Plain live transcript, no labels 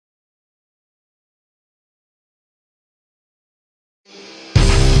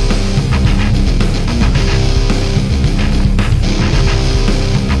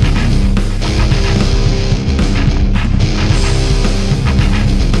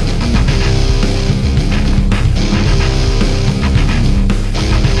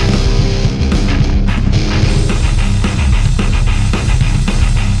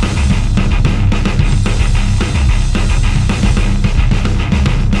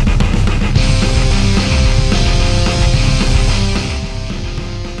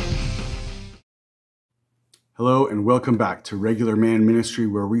and welcome back to Regular Man Ministry,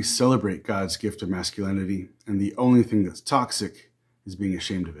 where we celebrate God's gift of masculinity, and the only thing that's toxic is being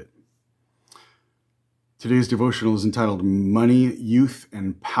ashamed of it. Today's devotional is entitled Money, Youth,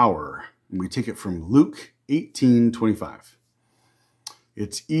 and Power, and we take it from Luke 18:25.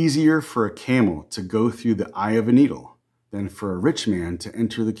 It's easier for a camel to go through the eye of a needle than for a rich man to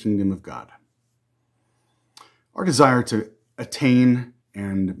enter the kingdom of God. Our desire to attain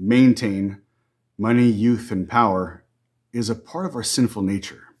and maintain money, youth, and power is a part of our sinful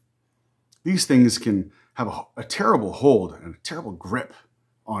nature. These things can have a terrible hold and a terrible grip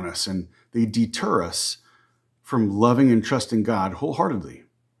on us, and they deter us from loving and trusting God wholeheartedly.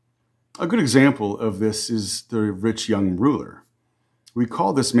 A good example of this is the rich young ruler. We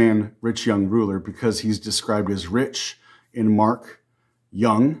call this man rich young ruler because he's described as rich in Mark,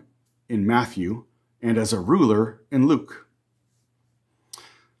 young in Matthew, and as a ruler in Luke.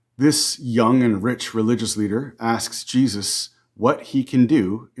 This young and rich religious leader asks Jesus what he can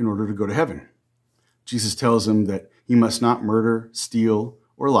do in order to go to heaven. Jesus tells him that he must not murder, steal,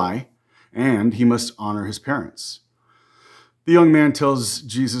 or lie, and he must honor his parents. The young man tells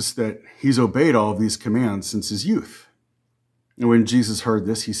Jesus that he's obeyed all of these commands since his youth. And when Jesus heard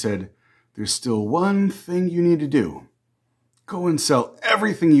this, he said, "There's still one thing you need to do. Go and sell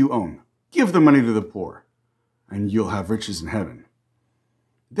everything you own. Give the money to the poor, and you'll have riches in heaven.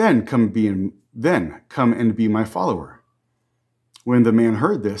 Then come and be my follower." When the man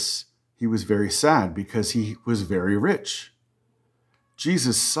heard this, he was very sad because he was very rich.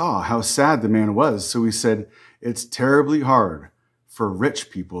 Jesus saw how sad the man was, so he said, "It's terribly hard for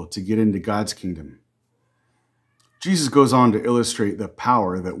rich people to get into God's kingdom." Jesus goes on to illustrate the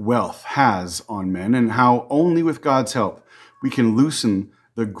power that wealth has on men and how only with God's help we can loosen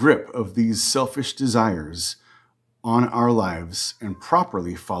the grip of these selfish desires on our lives and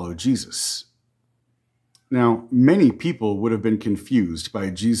properly follow Jesus. Now, many people would have been confused by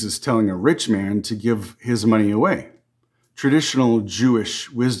Jesus telling a rich man to give his money away. Traditional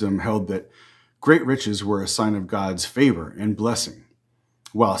Jewish wisdom held that great riches were a sign of God's favor and blessing,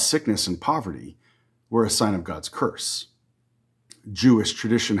 while sickness and poverty were a sign of God's curse. Jewish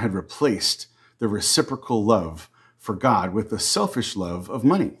tradition had replaced the reciprocal love for God with the selfish love of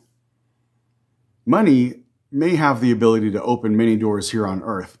money. Money may have the ability to open many doors here on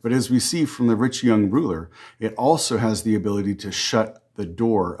earth, but as we see from the rich young ruler, it also has the ability to shut the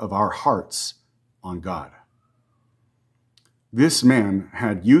door of our hearts on God. This man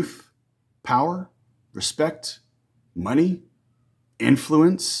had youth, power, respect, money,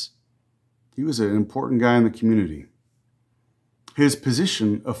 influence. He was an important guy in the community. His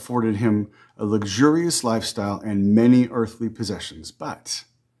position afforded him a luxurious lifestyle and many earthly possessions, but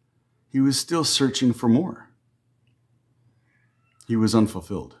he was still searching for more. He was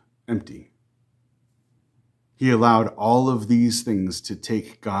unfulfilled, empty. He allowed all of these things to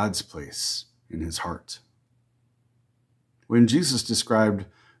take God's place in his heart. When Jesus described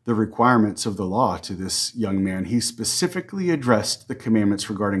the requirements of the law to this young man, he specifically addressed the commandments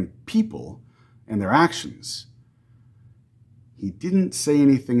regarding people and their actions. He didn't say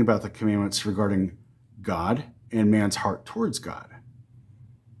anything about the commandments regarding God and man's heart towards God.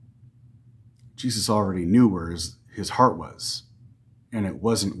 Jesus already knew where his heart was, and it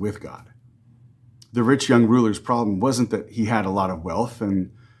wasn't with God. The rich young ruler's problem wasn't that he had a lot of wealth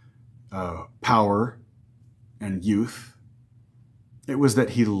and power and youth. It was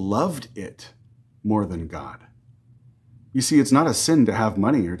that he loved it more than God. You see, it's not a sin to have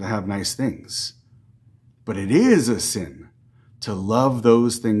money or to have nice things, but it is a sin to love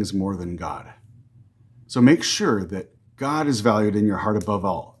those things more than God. So make sure that God is valued in your heart above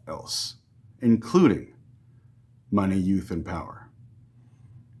all else, including money, youth, and power.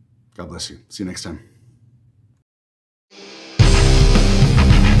 God bless you. See you next time.